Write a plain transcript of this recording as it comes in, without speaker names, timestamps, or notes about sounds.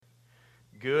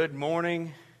Good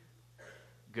morning.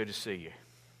 Good to see you.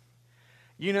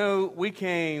 You know, we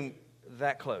came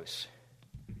that close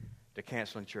to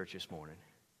canceling church this morning.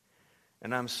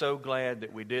 And I'm so glad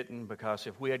that we didn't, because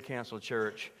if we had canceled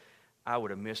church, I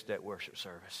would have missed that worship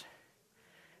service.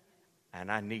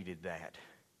 And I needed that.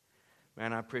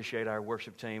 Man, I appreciate our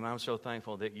worship team. I'm so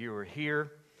thankful that you were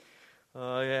here.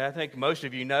 I think most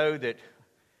of you know that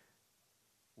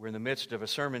we're in the midst of a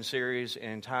sermon series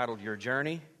entitled Your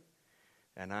Journey.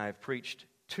 And I've preached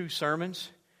 2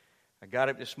 sermons. I got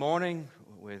up this morning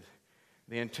with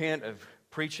the intent of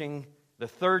preaching the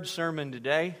 3rd sermon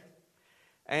today.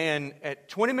 And at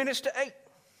 20 minutes to 8,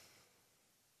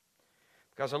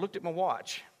 because I looked at my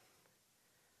watch,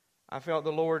 I felt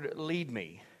the Lord lead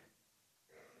me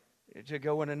to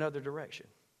go in another direction.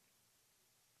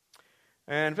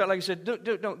 And felt like He said,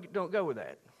 don't go with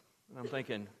that. And I'm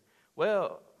thinking,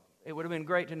 well, it would have been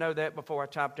great to know that before I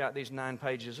typed out these 9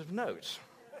 pages of notes.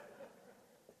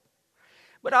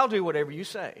 But I'll do whatever you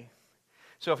say.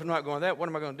 So if I'm not going that, what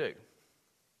am I going to do?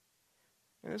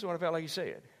 And this is what I felt like He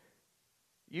said.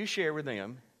 You share with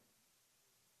them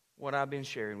what I've been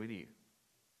sharing with you.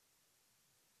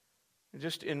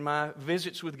 Just in my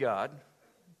visits with God,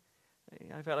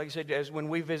 I felt like He said, as when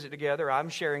we visit together, I'm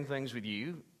sharing things with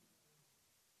you.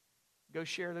 Go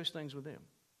share those things with them.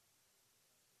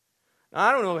 Now,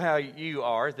 I don't know how you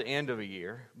are at the end of a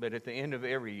year, but at the end of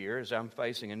every year, as I'm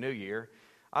facing a new year,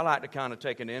 I like to kind of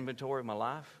take an inventory of my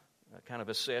life, kind of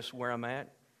assess where I'm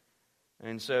at.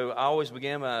 And so I always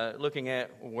begin by looking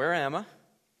at, where am I?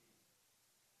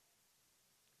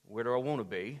 Where do I want to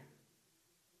be?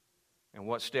 And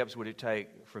what steps would it take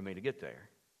for me to get there?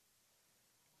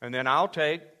 And then I'll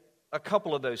take a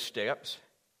couple of those steps,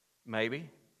 maybe,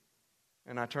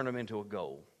 and I turn them into a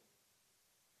goal.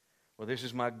 Well, this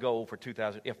is my goal for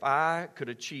 2000. If I could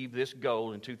achieve this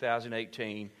goal in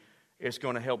 2018, it's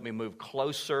going to help me move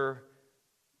closer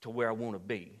to where I want to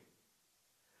be.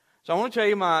 So I want to tell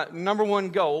you my number one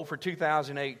goal for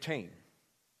 2018.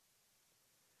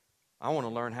 I want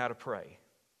to learn how to pray.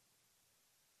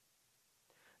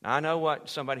 Now, I know what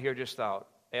somebody here just thought.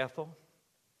 Ethel,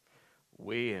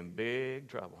 we in big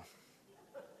trouble.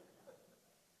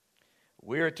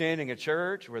 We're attending a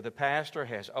church where the pastor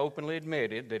has openly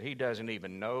admitted that he doesn't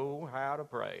even know how to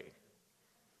pray.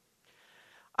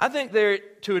 I think there,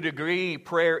 to a degree,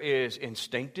 prayer is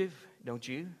instinctive, don't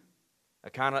you?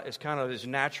 It's kind of as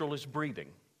natural as breathing.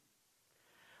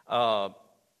 I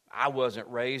wasn't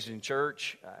raised in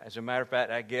church. As a matter of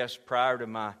fact, I guess prior to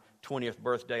my 20th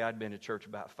birthday, I'd been to church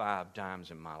about 5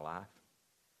 times in my life.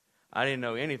 I didn't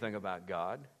know anything about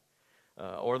God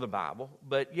or the Bible,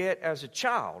 but yet as a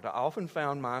child, I often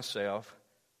found myself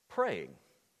praying.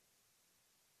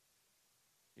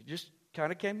 It just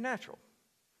kind of came natural.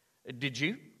 Did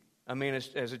you? I mean,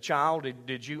 as a child,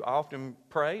 did you often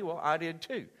pray? Well, I did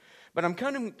too. But I'm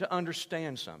coming to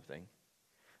understand something.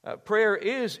 Prayer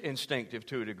is instinctive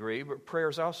to a degree, but prayer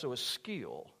is also a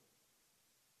skill.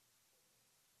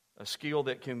 A skill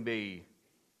that can be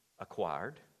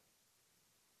acquired.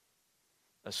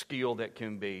 A skill that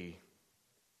can be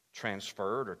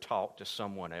transferred or taught to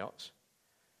someone else.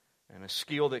 And a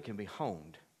skill that can be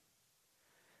honed.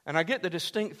 And I get the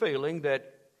distinct feeling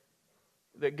that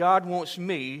God wants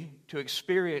me to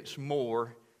experience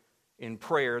more in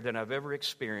prayer than I've ever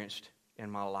experienced in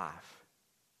my life.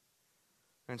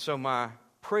 And so my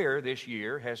prayer this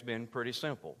year has been pretty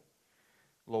simple.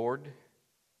 Lord,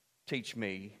 teach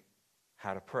me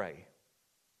how to pray.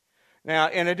 Now,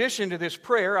 in addition to this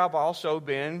prayer, I've also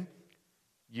been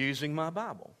using my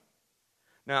Bible.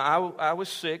 Now, I was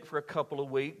sick for a couple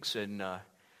of weeks, and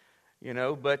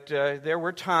but there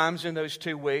were times in those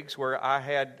 2 weeks where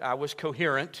I was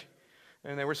coherent,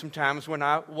 and there were some times when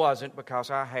I wasn't, because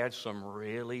I had some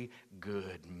really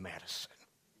good medicine.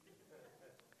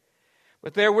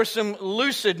 But there were some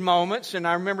lucid moments, and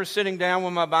I remember sitting down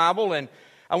with my Bible, and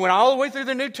I went all the way through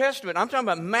the New Testament. I'm talking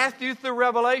about Matthew through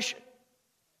Revelation.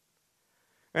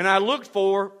 And I looked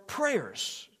for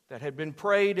prayers that had been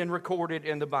prayed and recorded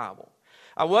in the Bible.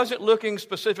 I wasn't looking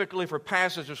specifically for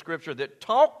passages of Scripture that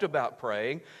talked about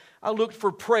praying. I looked for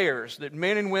prayers that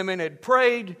men and women had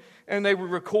prayed, and they were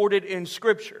recorded in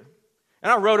Scripture.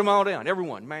 And I wrote them all down, every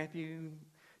one. Matthew,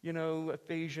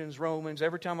 Ephesians, Romans.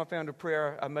 Every time I found a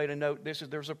prayer, I made a note.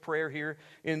 There's a prayer here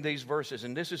in these verses,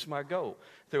 and this is my goal.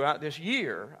 Throughout this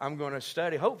year, I'm going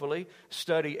to hopefully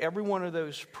study every one of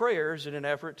those prayers in an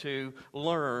effort to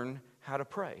learn how to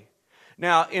pray.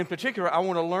 Now, in particular, I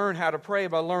want to learn how to pray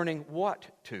by learning what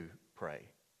to pray.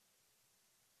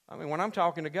 I mean, when I'm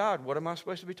talking to God, what am I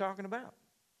supposed to be talking about?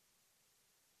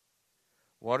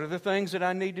 What are the things that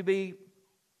I need to be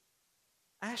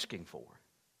asking for?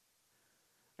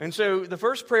 And so the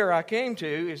first prayer I came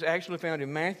to is actually found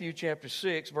in Matthew chapter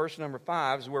 6, verse number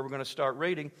 5 is where we're going to start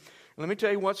reading. Let me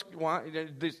tell you why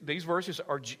these verses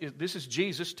are. This is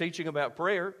Jesus teaching about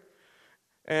prayer.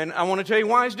 And I want to tell you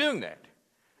why he's doing that.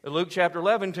 Luke chapter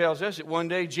 11 tells us that one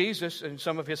day Jesus and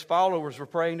some of his followers were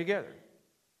praying together.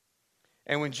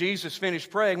 And when Jesus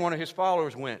finished praying, one of his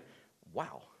followers went,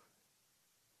 "Wow.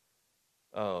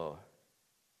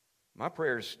 My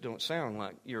prayers don't sound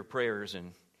like your prayers,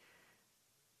 and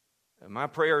my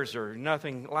prayers are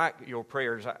nothing like your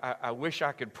prayers. I wish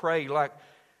I could pray like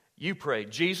you prayed.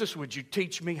 Jesus, would you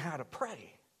teach me how to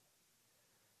pray?"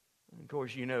 And of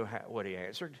course, you know what he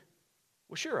answered.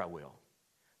 "Well, sure I will."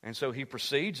 And so he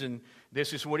proceeds, and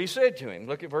this is what he said to him.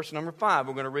 Look at verse number 5.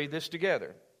 We're going to read this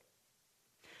together.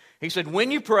 He said, "When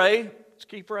you pray," it's a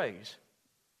key phrase.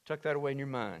 Tuck that away in your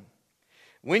mind.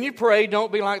 "When you pray,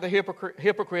 don't be like the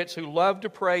hypocrites who love to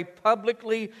pray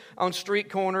publicly on street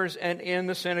corners and in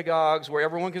the synagogues where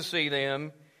everyone can see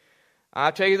them. I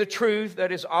tell you the truth,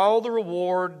 that is all the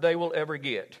reward they will ever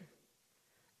get.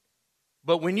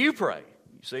 But when you pray,"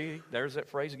 you see, there's that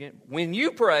phrase again. "When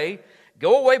you pray,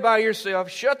 go away by yourself,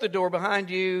 shut the door behind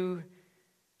you,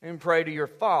 and pray to your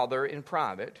Father in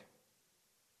private.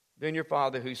 Then your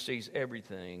Father who sees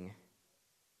everything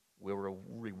will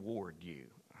reward you."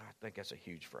 I think that's a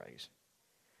huge phrase.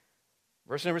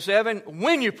 Verse number 7,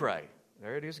 "When you pray,"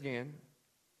 there it is again,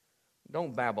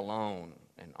 "don't babble on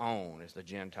and on as the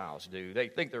Gentiles do. They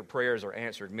think their prayers are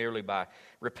answered merely by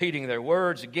repeating their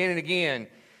words again and again.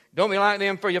 Don't be like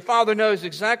them, for your Father knows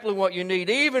exactly what you need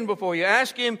even before you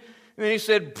ask Him." And then he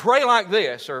said, "Pray like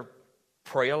this," or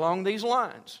pray along these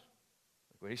lines.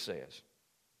 Look what he says.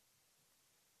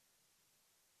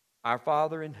 "Our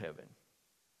Father in heaven,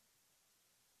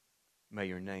 may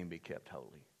your name be kept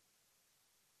holy."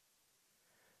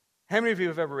 How many of you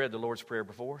have ever read the Lord's Prayer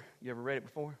before? You ever read it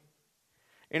before?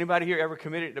 Anybody here ever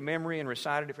committed it to memory and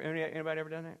recited it? Anybody ever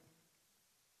done that?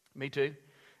 Me too.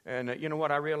 And you know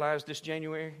what I realized this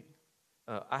January?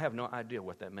 I have no idea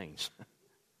what that means.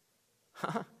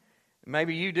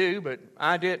 Maybe you do, but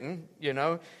I didn't. You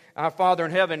know, "Our Father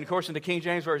in heaven," of course, in the King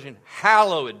James Version,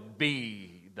 "hallowed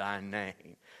be thy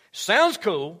name." Sounds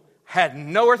cool. Had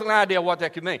no earthly idea what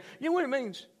that could mean. You know what it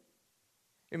means?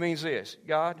 It means this: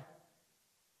 God,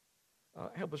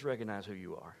 help us recognize who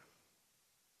you are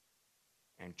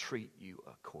and treat you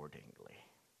accordingly.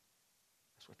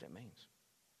 That's what that means.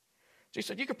 So he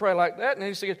said, you could pray like that. And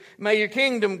he said, "May your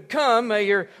kingdom come, may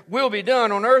your will be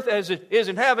done on earth as it is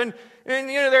in heaven." And,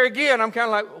 you know, there again, I'm kind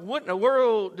of like, what in the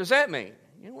world does that mean?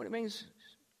 You know what it means?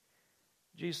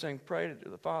 Jesus saying, pray to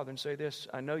the Father and say this: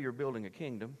 "I know you're building a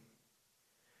kingdom.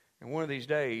 And one of these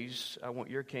days, I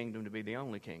want your kingdom to be the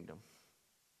only kingdom.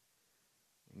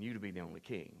 And you to be the only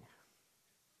king."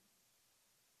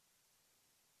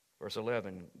 Verse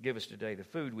 11, "Give us today the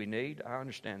food we need." I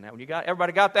understand that one.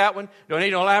 Everybody got that one? Do I need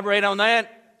to elaborate on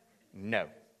that?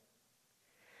 No.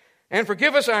 "And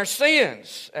forgive us our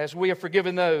sins as we have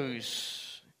forgiven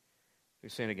those who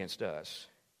sin against us."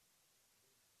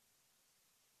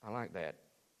 I like that.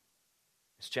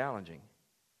 It's challenging.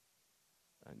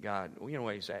 God, you know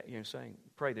what he's saying?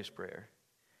 Pray this prayer.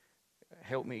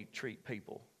 Help me treat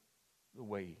people the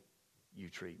way you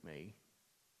treat me.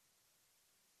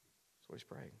 That's what he's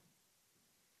praying.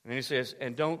 And then he says,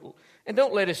 and don't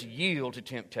let us yield to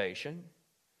temptation,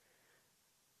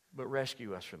 but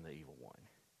rescue us from the evil one.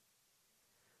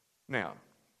 Now,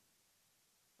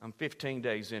 I'm 15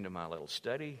 days into my little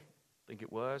study, I think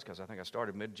it was, because I think I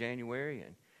started mid-January,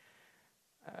 and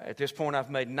at this point, I've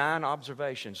made 9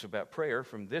 observations about prayer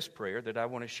from this prayer that I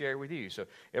want to share with you. So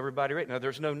everybody read. Now,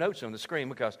 there's no notes on the screen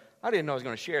because I didn't know I was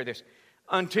going to share this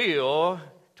until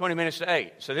 20 minutes to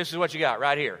 8. So this is what you got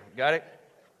right here. Got it?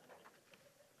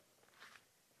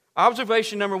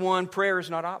 Observation number 1, prayer is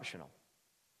not optional.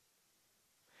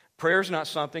 Prayer is not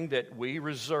something that we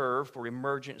reserve for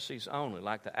emergencies only,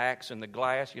 like the axe and the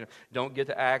glass. You know, don't get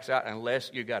the axe out unless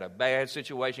you got a bad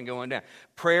situation going down.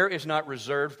 Prayer is not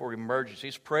reserved for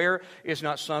emergencies. Prayer is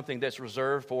not something that's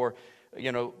reserved for,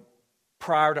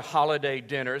 prior to holiday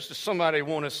dinners. Does somebody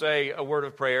want to say a word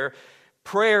of prayer?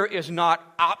 Prayer is not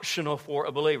optional for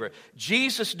a believer.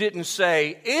 Jesus didn't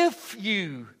say, if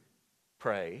you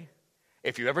pray.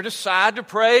 If you ever decide to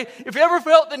pray, if you ever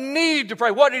felt the need to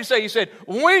pray, what did he say? He said,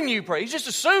 when you pray. He's just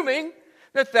assuming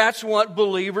that that's what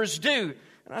believers do.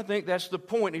 And I think that's the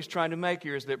point he's trying to make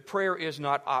here, is that prayer is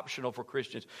not optional for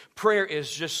Christians. Prayer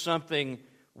is just something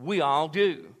we all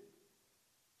do.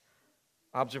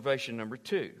 Observation number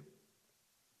 2.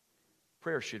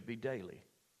 Prayer should be daily.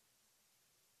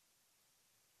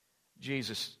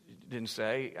 Jesus didn't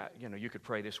say, you could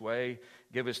pray this way,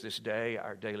 give us this day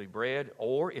our daily bread.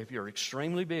 Or if you're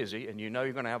extremely busy and you know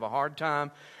you're going to have a hard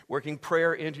time working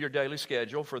prayer into your daily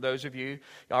schedule, for those of you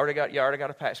already got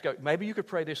a pass, maybe you could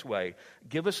pray this way: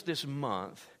 give us this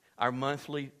month our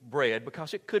monthly bread,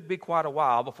 because it could be quite a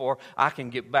while before I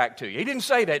can get back to you. He didn't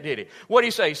say that, did he? What did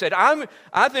he say? He said,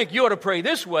 I think you ought to pray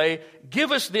this way: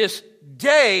 give us this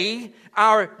day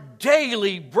our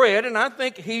daily bread. And I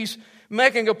think he's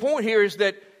making a point here is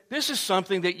that this is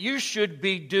something that you should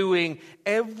be doing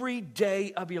every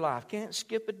day of your life. Can't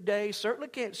skip a day, certainly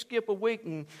can't skip a week,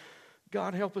 and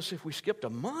God help us if we skipped a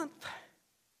month.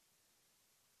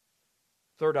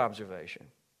 Third observation.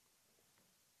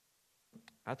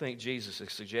 I think Jesus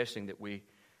is suggesting that we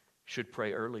should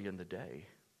pray early in the day.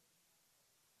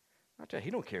 I tell you,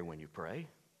 He don't care when you pray.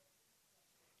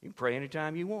 You can pray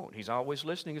anytime you want. He's always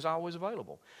listening. He's always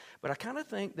available. But I kind of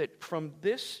think that from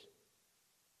this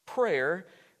prayer,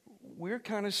 we're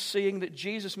kind of seeing that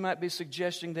Jesus might be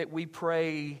suggesting that we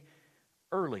pray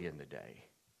early in the day.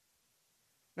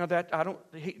 Now that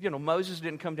Moses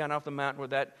didn't come down off the mountain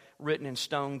with that written in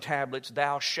stone tablets,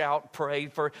 "Thou shalt pray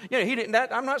for." He didn't.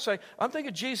 I'm not saying. I'm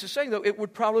thinking Jesus saying though it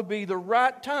would probably be the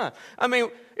right time. I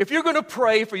mean, if you're going to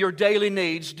pray for your daily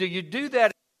needs, do you do that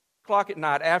at 8:00 at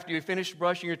night after you finish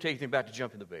brushing your teeth and about to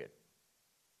jump in the bed?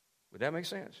 Would that make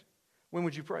sense? When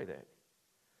would you pray that?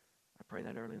 I pray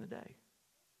that early in the day.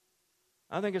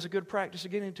 I think it's a good practice to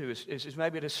get into. Is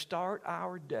maybe to start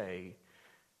our day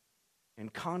in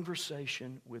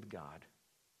conversation with God.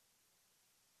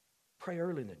 Pray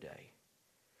early in the day.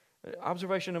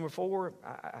 Observation number 4,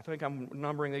 I think I'm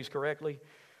numbering these correctly,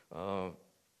 because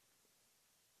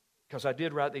I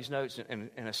did write these notes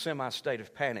in a semi-state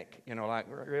of panic. Like,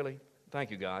 really? Thank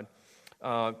you, God.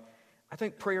 I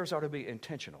think prayers ought to be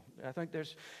intentional. I think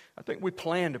we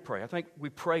plan to pray. I think we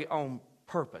pray on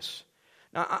purpose.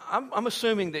 Now, I'm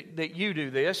assuming that you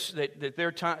do this,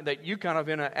 that you kind of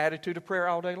in an attitude of prayer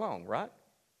all day long, right?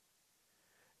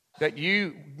 That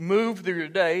you move through your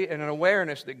day in an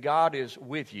awareness that God is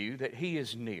with you, that He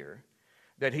is near,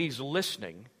 that He's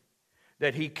listening,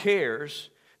 that He cares,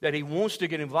 that He wants to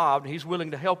get involved, and He's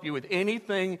willing to help you with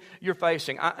anything you're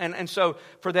facing. And so,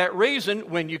 for that reason,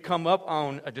 when you come up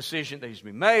on a decision that needs to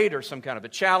be made or some kind of a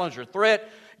challenge or threat,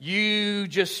 you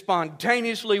just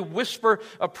spontaneously whisper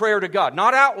a prayer to God.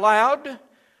 Not out loud.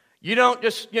 You don't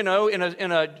just, in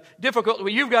a difficult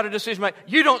way, you've got a decision to make.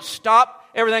 You don't stop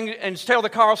everything and tell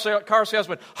the car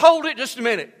salesman, "Hold it just a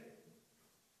minute.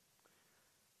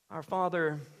 Our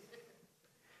Father,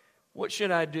 what should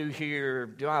I do here?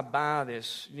 Do I buy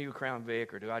this new Crown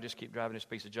Vic, or do I just keep driving this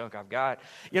piece of junk I've got?"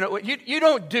 You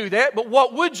don't do that, but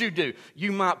what would you do?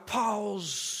 You might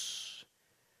pause,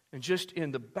 and just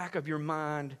in the back of your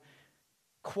mind,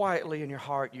 quietly in your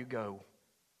heart, you go,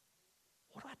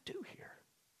 "What do I do here?"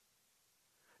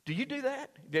 Do you do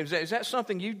that? Is that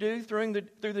something you do through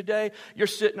the day? You're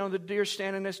sitting on the deer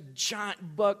stand and this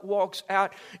giant buck walks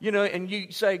out, and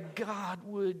you say, "God,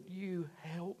 would you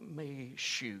help me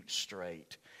shoot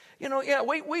straight?" We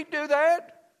do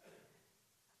that.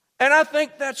 And I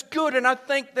think that's good, and I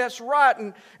think that's right,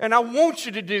 and I want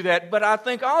you to do that. But I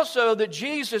think also that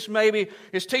Jesus maybe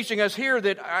is teaching us here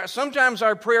that sometimes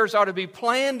our prayers ought to be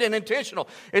planned and intentional.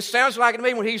 It sounds like to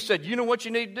me when He said, "You know what you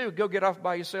need to do? Go get off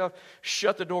by yourself,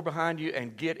 shut the door behind you,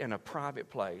 and get in a private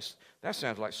place." That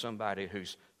sounds like somebody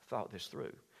who's thought this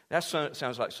through. That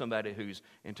sounds like somebody who's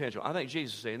intentional. I think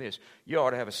Jesus is saying this: you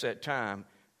ought to have a set time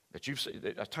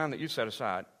a time that you've set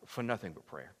aside for nothing but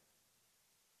prayer.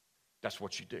 That's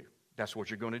what you do. That's what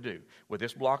you're going to do. With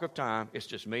this block of time, it's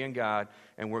just me and God,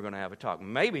 and we're going to have a talk.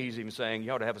 Maybe He's even saying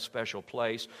you ought to have a special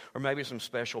place, or maybe some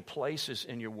special places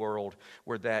in your world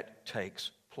where that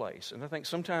takes place. And I think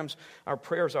sometimes our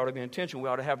prayers ought to be intentional. We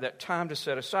ought to have that time to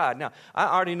set aside. Now, I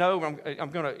already know I'm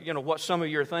going to, what some of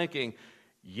you are thinking.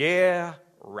 Yeah,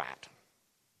 right.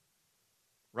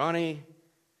 Ronnie,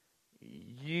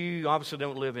 you obviously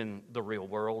don't live in the real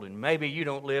world, and maybe you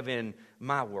don't live in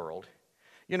my world.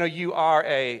 You are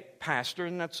a pastor,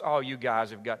 and that's all you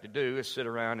guys have got to do is sit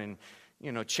around and,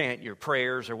 chant your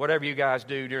prayers or whatever you guys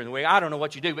do during the week. I don't know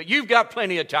what you do, but you've got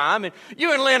plenty of time. And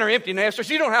you and Lynn are empty nesters.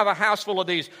 You don't have a house full of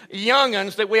these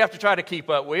young'uns that we have to try to keep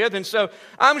up with. And so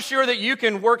I'm sure that you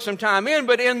can work some time in,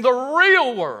 but in the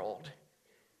real world,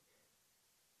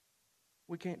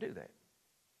 we can't do that.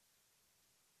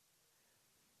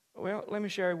 Well, let me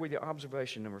share with you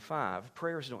observation number 5.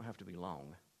 Prayers don't have to be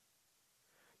long.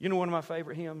 One of my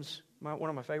favorite hymns, one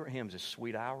of my favorite hymns is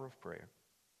 "Sweet Hour of Prayer."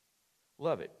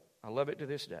 Love it. I love it to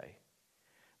this day.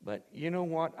 But you know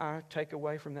what I take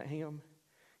away from that hymn?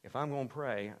 If I'm going to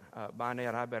pray, by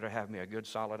now I better have me a good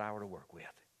solid hour to work with.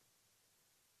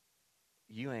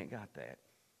 you ain't got that.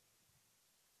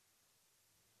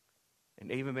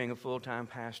 And even being a full-time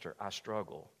pastor, I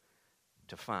struggle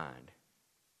to find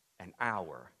an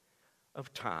hour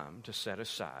of time to set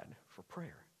aside for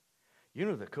prayer. You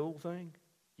know the cool thing?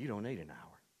 You don't need an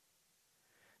hour.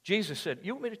 Jesus said,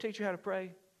 you want me to teach you how to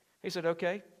pray? He said,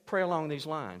 okay, pray along these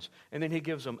lines. And then he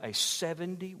gives them a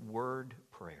 70-word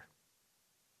prayer.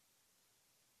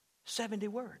 70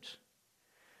 words.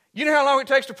 You know how long it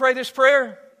takes to pray this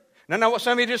prayer? And I know what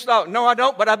some of you just thought. No, I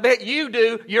don't, but I bet you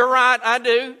do. You're right, I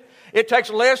do. It takes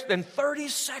less than 30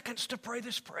 seconds to pray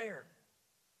this prayer.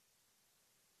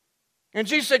 And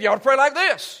Jesus said, you ought to pray like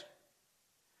this.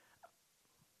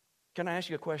 Can I ask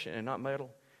you a question and not meddle?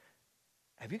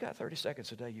 Have you got 30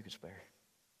 seconds a day you can spare?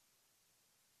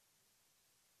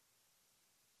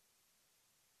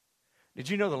 Did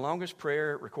you know the longest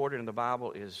prayer recorded in the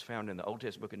Bible is found in the Old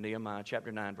Testament book of Nehemiah,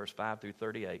 chapter 9, verse 5 through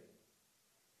 38?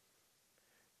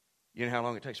 You know how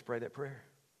long it takes to pray that prayer?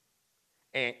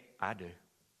 I do.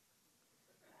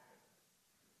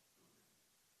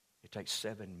 It takes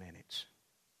 7 minutes.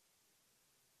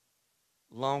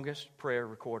 Longest prayer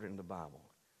recorded in the Bible.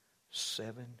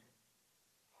 7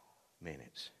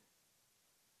 minutes.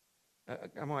 I'm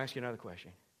going to ask you another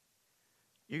question.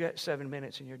 You got 7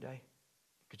 minutes in your day?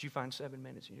 Could you find 7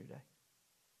 minutes in your day?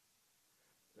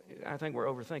 I think we're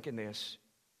overthinking this.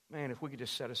 Man, if we could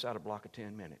just set aside a block of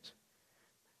 10 minutes.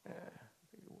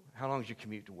 How long is your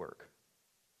commute to work?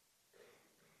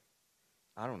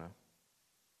 I don't know.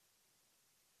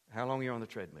 How long are you on the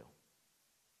treadmill?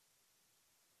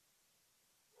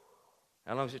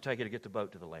 How long does it take you to get the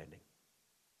boat to the landing?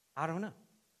 I don't know.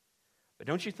 But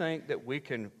don't you think that we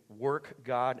can work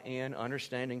God in,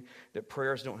 understanding that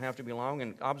prayers don't have to be long?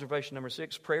 And observation number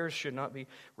 6, prayers should not be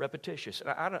repetitious.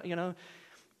 I don't,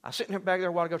 I was sitting back there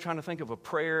a while ago trying to think of a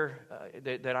prayer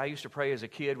that I used to pray as a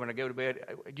kid when I go to bed.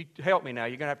 You help me now.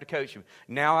 You're going to have to coach me.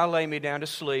 Now I lay me down to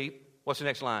sleep. What's the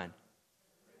next line?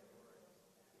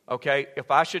 Okay,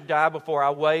 if I should die before I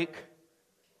wake,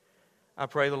 I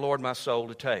pray the Lord my soul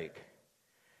to take.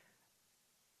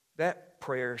 That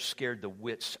prayer scared the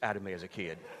wits out of me as a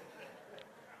kid.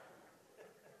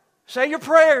 Say your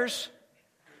prayers.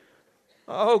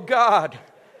 Oh God,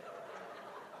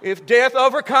 if death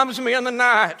overcomes me in the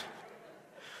night,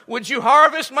 would you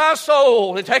harvest my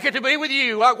soul and take it to be with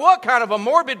you? Like, what kind of a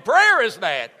morbid prayer is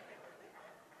that?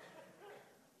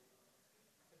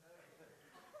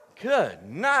 Good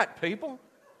night, people.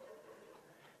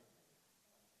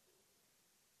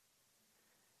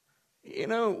 You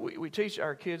know, we teach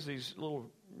our kids these little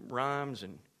rhymes,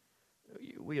 and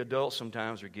we adults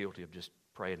sometimes are guilty of just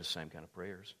praying the same kind of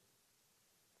prayers.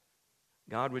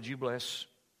 God, would you bless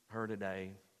her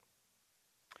today?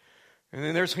 And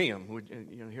then there's him.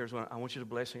 Here's what I want you to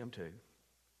bless him too.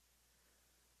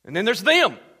 And then there's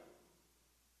them.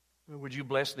 Would you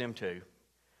bless them too?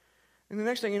 And the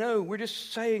next thing you know, we're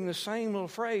just saying the same little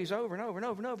phrase over and over and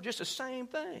over and over, just the same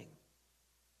thing.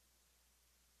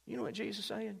 You know what Jesus is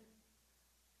saying?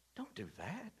 Don't do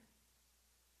that.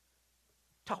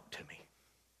 Talk to me.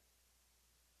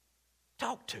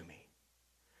 Talk to me.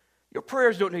 Your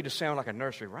prayers don't need to sound like a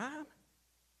nursery rhyme.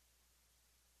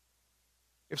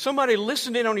 If somebody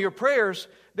listened in on your prayers,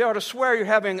 they ought to swear you're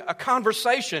having a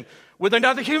conversation with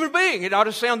another human being. It ought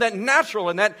to sound that natural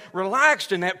and that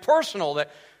relaxed and that personal.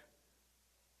 That's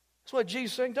what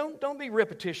Jesus is saying. Don't be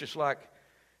repetitious like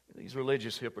these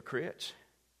religious hypocrites.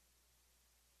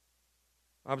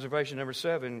 Observation number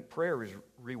 7, prayer is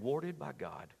rewarded by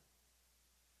God.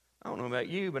 I don't know about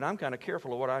you, but I'm kind of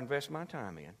careful of what I invest my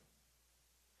time in.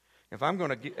 If I'm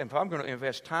going to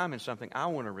invest time in something, I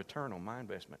want a return on my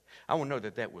investment. I want to know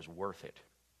that was worth it.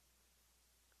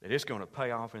 That it's going to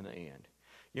pay off in the end.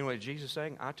 You know what Jesus is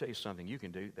saying? I'll tell you something you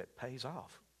can do that pays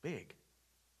off big.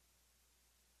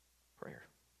 Prayer.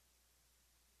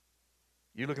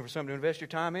 You looking for something to invest your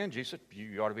time in? Jesus said,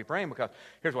 you ought to be praying, because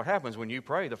here's what happens when you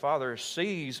pray. The Father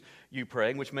sees you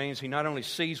praying, which means He not only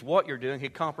sees what you're doing, He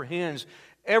comprehends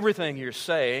everything you're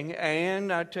saying.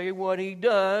 And I tell you what He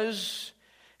does.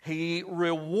 He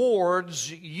rewards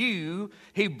you.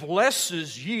 He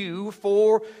blesses you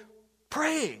for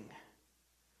praying.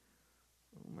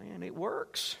 Man, it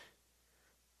works.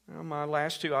 Well, my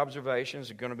last 2 observations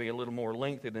are going to be a little more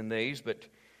lengthy than these, but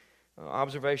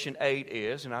observation 8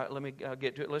 is, and let me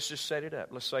get to it. Let's just set it up.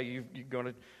 Let's say you're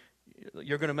going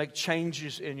to make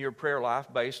changes in your prayer life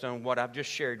based on what I've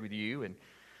just shared with you, and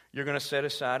you're going to set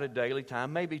aside a daily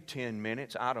time, maybe 10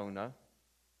 minutes. I don't know.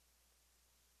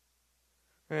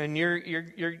 And you're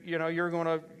not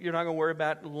going to worry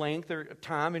about length or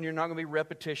time, and you're not going to be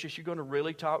repetitious. You're going to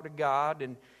really talk to God,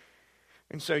 and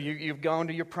And so you've gone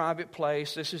to your private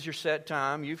place. This is your set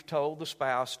time. You've told the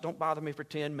spouse, don't bother me for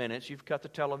 10 minutes. You've cut the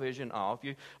television off.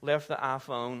 You left the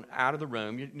iPhone out of the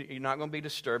room. You're not going to be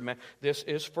disturbed. This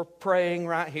is for praying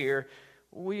right here.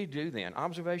 What do you do then?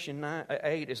 Observation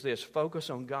 8 is this: focus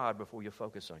on God before you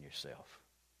focus on yourself.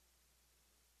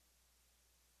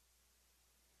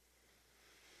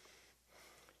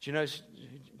 Do you know,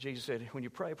 Jesus said, when you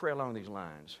pray along these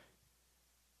lines,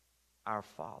 Our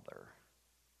Father,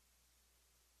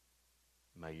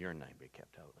 may your name be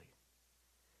kept holy.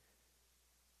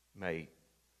 May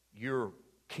your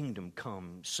kingdom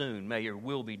come soon. May your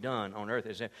will be done on earth.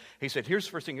 He said, here's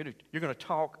the first thing you do. You're going to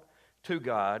talk to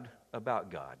God about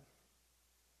God.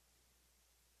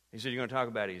 He said, you're going to talk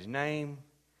about His name,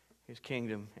 His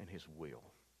kingdom, and His will.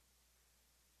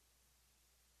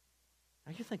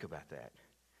 Now you think about that.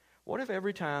 What if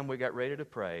every time we got ready to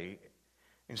pray,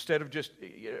 instead of just,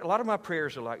 a lot of my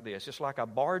prayers are like this. It's like I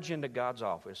barge into God's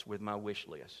office with my wish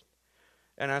list.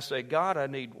 And I say, God, I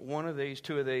need one of these,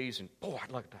 two of these, and boy,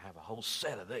 I'd like to have a whole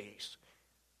set of these.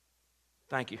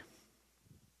 Thank you.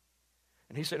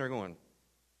 And He's sitting there going,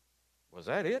 was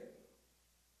that it?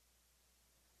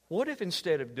 What if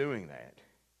instead of doing that,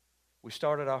 we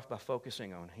started off by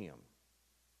focusing on Him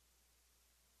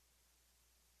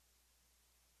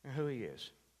and who He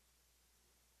is?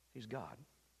 He's God.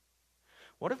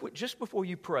 What if just before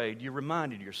you prayed, you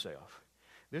reminded yourself,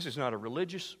 this is not a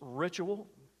religious ritual.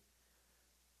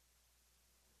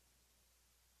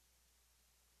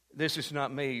 This is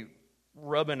not me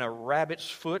rubbing a rabbit's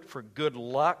foot for good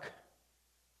luck.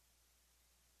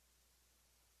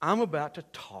 I'm about to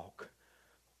talk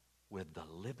with the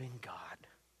living God.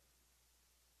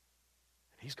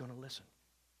 And He's going to listen.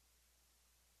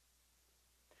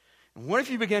 And what if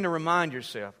you begin to remind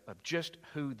yourself of just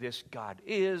who this God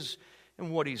is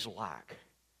and what He's like?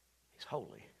 He's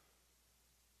holy,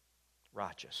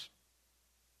 righteous,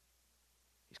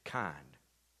 He's kind,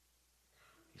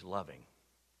 He's loving,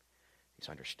 He's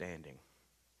understanding,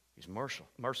 He's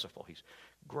merciful, He's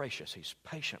gracious, He's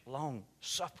patient,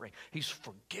 long-suffering, He's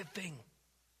forgiving.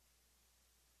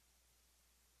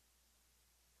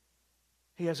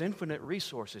 He has infinite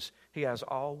resources. He has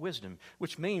all wisdom,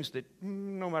 which means that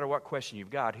no matter what question you've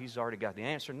got, He's already got the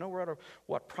answer. No matter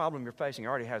what problem you're facing, He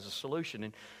already has a solution.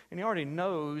 And He already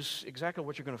knows exactly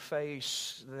what you're going to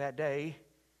face that day.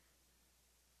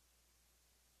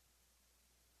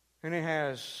 And He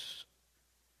has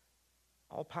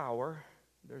all power.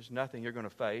 There's nothing you're going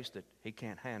to face that He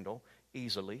can't handle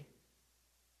easily.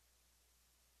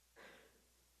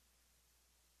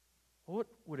 What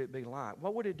would it be like?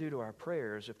 What would it do to our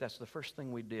prayers if that's the first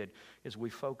thing we did is we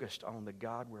focused on the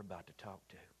God we're about to talk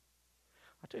to?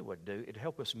 I'll tell you what it'd do. It'd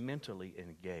help us mentally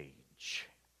engage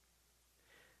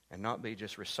and not be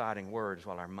just reciting words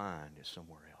while our mind is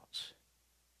somewhere else.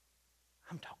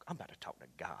 I'm about to talk to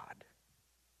God.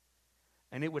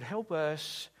 And it would help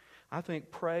us, I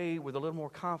think, pray with a little more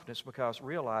confidence because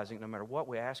realizing no matter what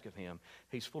we ask of Him,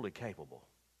 He's fully capable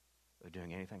of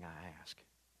doing anything I ask.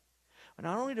 And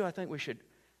not only do I think we should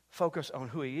focus on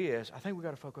who He is, I think we've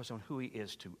got to focus on who He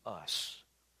is to us.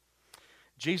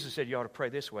 Jesus said you ought to pray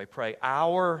this way. Pray,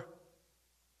 Our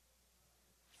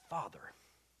Father.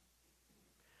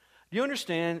 Do you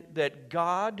understand that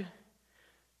God,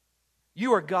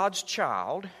 you are God's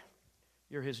child.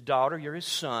 You're His daughter. You're His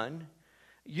son.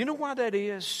 You know why that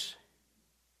is?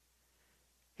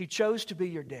 He chose to be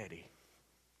your daddy.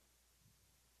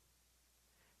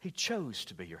 He chose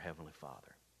to be your Heavenly Father.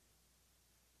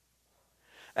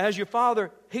 As your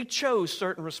Father, He chose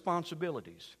certain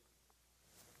responsibilities.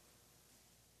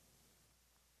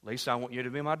 Lisa, I want you to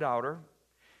be my daughter.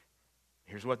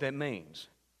 Here's what that means.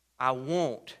 I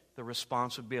want the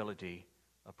responsibility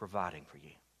of providing for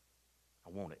you. I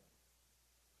want it.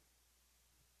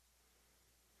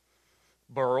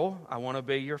 Burl, I want to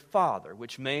be your father,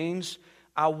 which means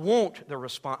I want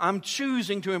the I'm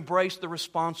choosing to embrace the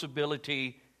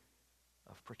responsibility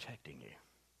of protecting you.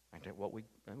 Ain't that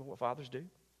what fathers do?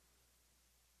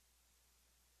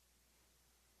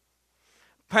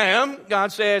 Pam,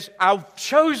 God says, I've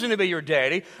chosen to be your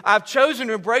daddy. I've chosen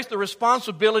to embrace the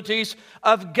responsibilities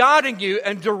of guiding you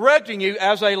and directing you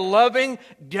as a loving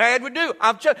dad would do.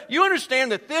 You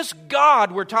understand that this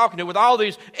God we're talking to with all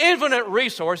these infinite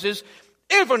resources,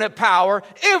 infinite power,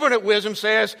 infinite wisdom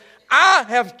says, I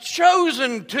have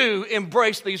chosen to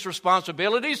embrace these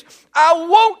responsibilities. I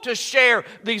want to share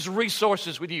these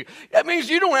resources with you. That means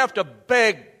you don't have to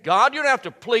beg God. You don't have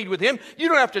to plead with Him. You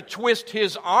don't have to twist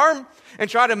His arm and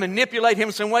try to manipulate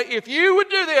Him some way. If you would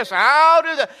do this, I'll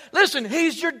do that. Listen,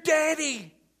 He's your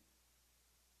daddy.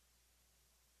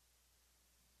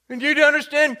 And you to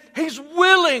understand, He's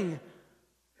willing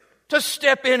to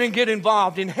step in and get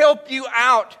involved and help you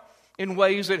out in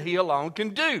ways that He alone can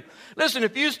do. Listen,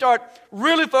 if you start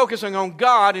really focusing on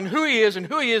God and who He is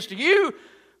to you,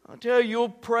 I'll tell you, you'll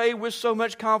pray with so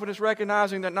much confidence,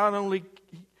 recognizing that not only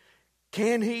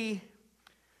can He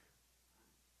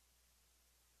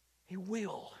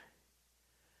will.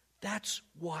 That's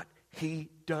what He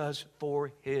does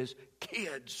for His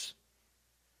kids.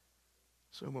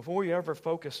 So before you ever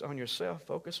focus on yourself,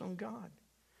 focus on God.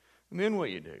 And then what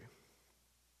you do?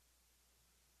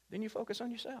 Then you focus on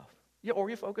yourself. Or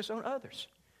you focus on others.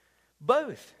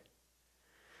 Both.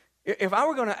 If I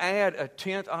were going to add a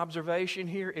 10th observation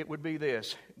here, it would be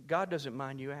this. God doesn't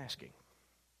mind you asking.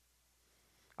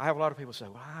 I have a lot of people say,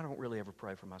 well, I don't really ever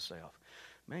pray for myself.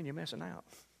 Man, you're missing out.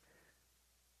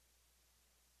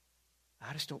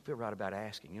 I just don't feel right about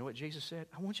asking. You know what Jesus said?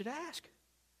 I want you to ask.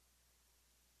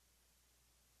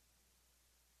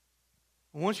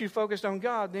 Once you focused on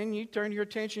God, then you turn your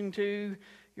attention to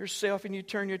yourself and you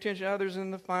turn your attention to others.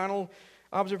 And the final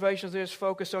observation is this: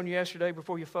 focus on yesterday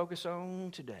before you focus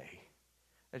on today.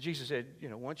 As Jesus said,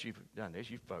 once you've done this,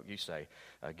 you say,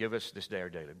 give us this day our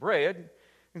daily bread.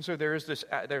 And so there's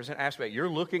an aspect. You're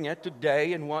looking at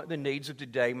today and what the needs of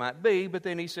today might be. But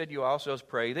then He said, you also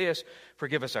pray this: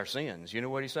 forgive us our sins. You know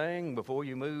what He's saying? Before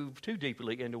you move too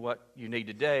deeply into what you need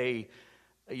today,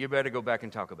 you better go back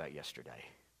and talk about yesterday.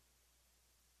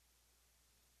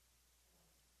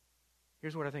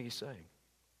 Here's what I think He's saying.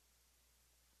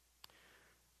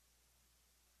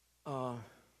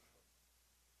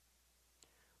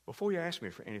 Before you ask me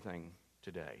for anything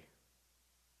today,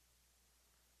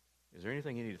 is there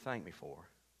anything you need to thank me for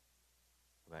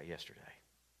about yesterday?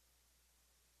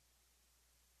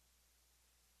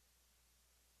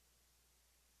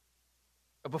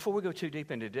 Before we go too deep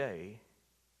into today,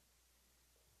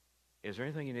 is there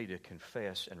anything you need to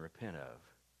confess and repent of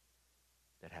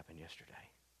that happened yesterday?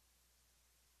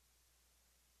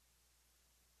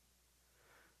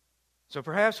 So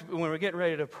perhaps when we're getting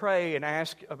ready to pray and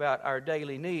ask about our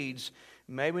daily needs,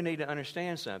 maybe we need to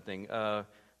understand something.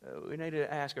 We need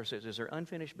to ask ourselves, is there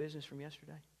unfinished business from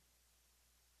yesterday?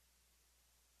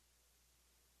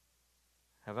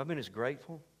 Have I been as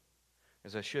grateful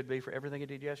as I should be for everything I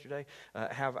did yesterday?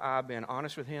 Have I been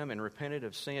honest with Him and repented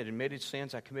of sin, admitted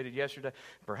sins I committed yesterday?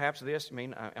 Perhaps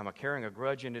am I carrying a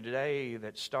grudge into today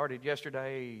that started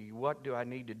yesterday? What do I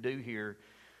need to do here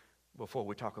before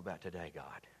we talk about today,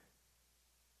 God?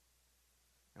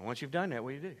 And once you've done that, what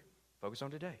do you do? Focus on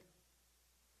today.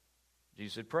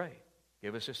 Jesus said, pray.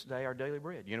 Give us this day our daily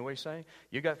bread. You know what He's saying?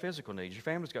 You got physical needs. Your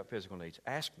family's got physical needs.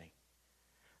 Ask me.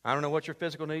 I don't know what your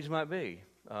physical needs might be.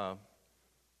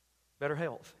 Better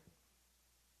health.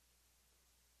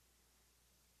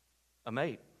 A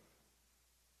mate.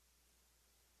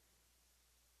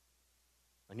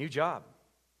 A new job.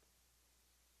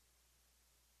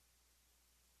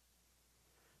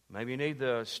 Maybe you need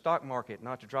the stock market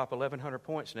not to drop 1,100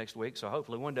 points next week, so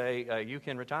hopefully one day you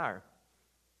can retire.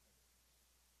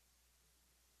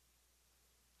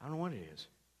 I don't know what it is.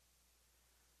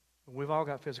 We've all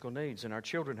got physical needs, and our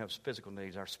children have physical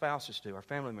needs. Our spouses do. Our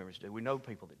family members do. We know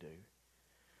people that do.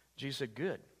 Jesus said,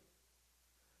 good.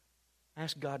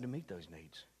 Ask God to meet those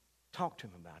needs. Talk to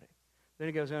Him about it. Then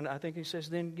He goes on, I think He says,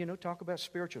 then, talk about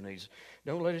spiritual needs.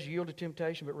 Don't let us yield to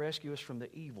temptation, but rescue us from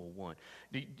the evil one.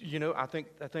 I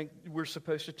think we're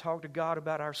supposed to talk to God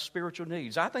about our spiritual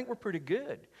needs. I think we're pretty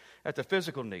good at the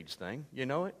physical needs thing. You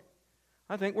know it?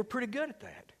 I think we're pretty good at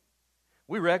that.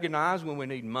 We recognize when we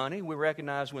need money. We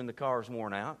recognize when the car is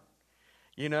worn out.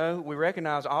 We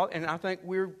recognize all, and I think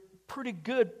we're pretty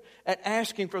good at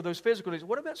asking for those physical needs.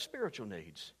 What about spiritual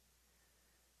needs?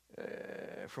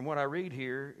 From what I read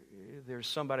here, there's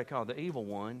somebody called the evil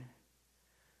one,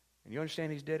 and you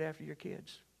understand he's dead after your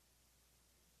kids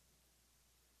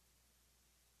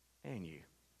and you.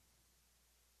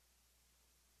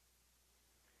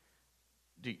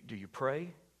 Do you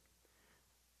pray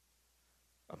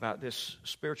about this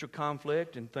spiritual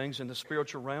conflict and things in the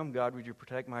spiritual realm? God, would you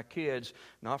protect my kids,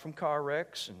 not from car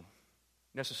wrecks and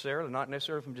not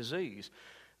necessarily from disease.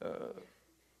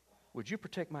 Would you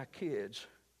protect my kids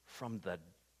from the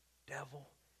devil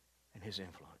and his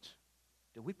influence?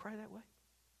 Do we pray that way?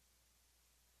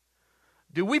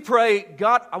 Do we pray,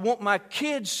 God, I want my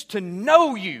kids to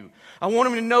know you. I want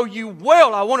them to know you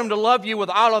well. I want them to love you with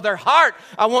all of their heart.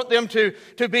 I want them to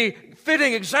be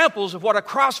fitting examples of what a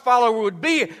Christ follower would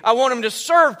be. I want them to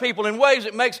serve people in ways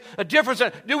that makes a difference.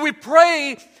 Do we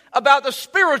pray about the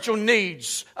spiritual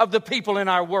needs of the people in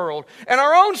our world and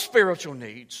our own spiritual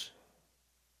needs?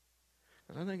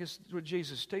 I think it's what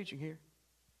Jesus is teaching here.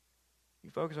 You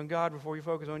focus on God before you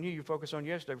focus on you. You focus on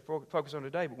yesterday before you focus on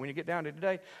today. But when you get down to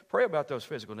today, pray about those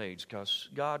physical needs because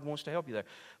God wants to help you there.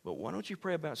 But why don't you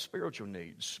pray about spiritual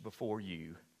needs before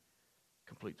you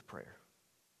complete the prayer?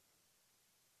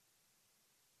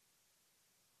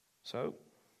 So,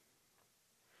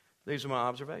 these are my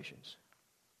observations.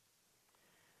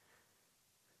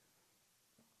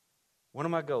 One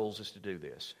of my goals is to do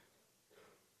this.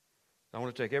 I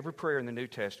want to take every prayer in the New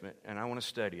Testament and I want to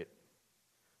study it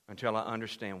until I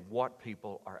understand what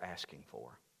people are asking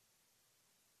for.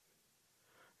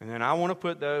 And then I want to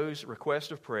put those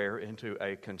requests of prayer into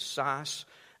a concise,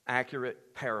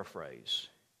 accurate paraphrase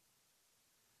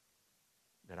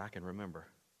that I can remember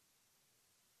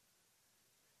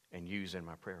and use in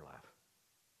my prayer life.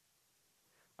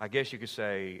 I guess you could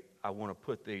say I want to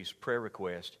put these prayer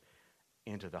requests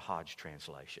into the Hodge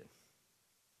translation.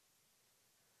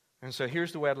 And so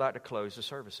here's the way I'd like to close the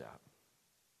service out.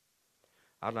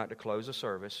 I'd like to close the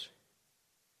service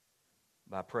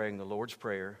by praying the Lord's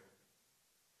Prayer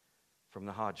from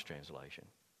the Hodge translation.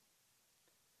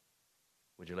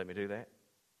 Would you let me do that?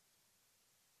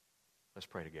 Let's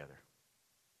pray together.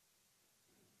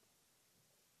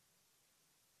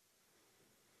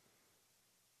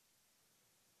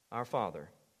 Our Father,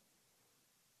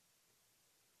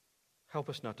 help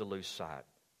us not to lose sight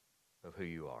of who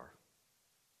you are.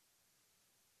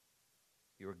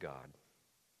 You are God.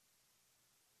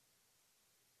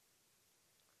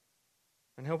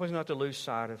 And help us not to lose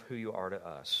sight of who you are to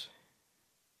us.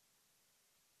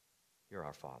 You're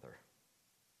our Father.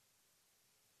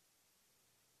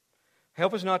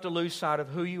 Help us not to lose sight of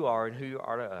who you are and who you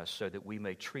are to us so that we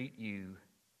may treat you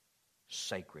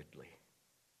sacredly.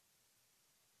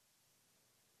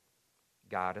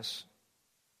 Guide us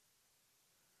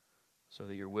so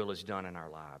that your will is done in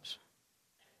our lives.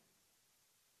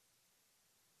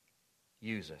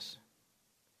 Use us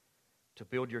to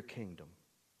build your kingdom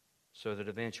so that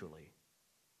eventually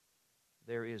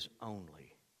there is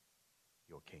only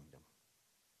your kingdom.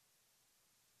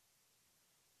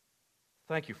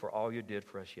 Thank you for all you did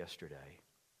for us yesterday.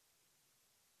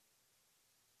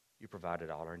 You provided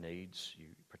all our needs. You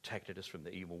protected us from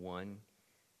the evil one.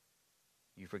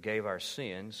 You forgave our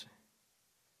sins.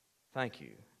 Thank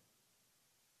you.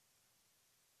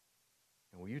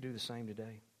 And will you do the same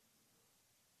today?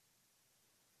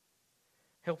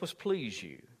 Help us please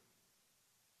you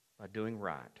by doing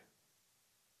right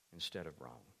instead of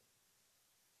wrong.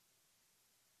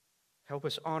 Help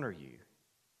us honor you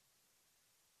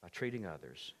by treating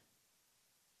others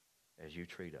as you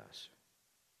treat us.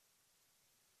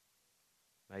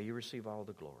 May you receive all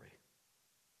the glory,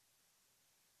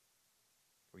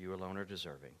 for you alone are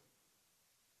deserving.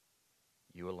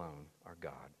 You alone are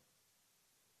God.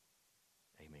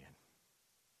 Amen.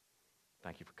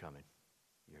 Thank you for coming.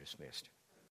 You're dismissed.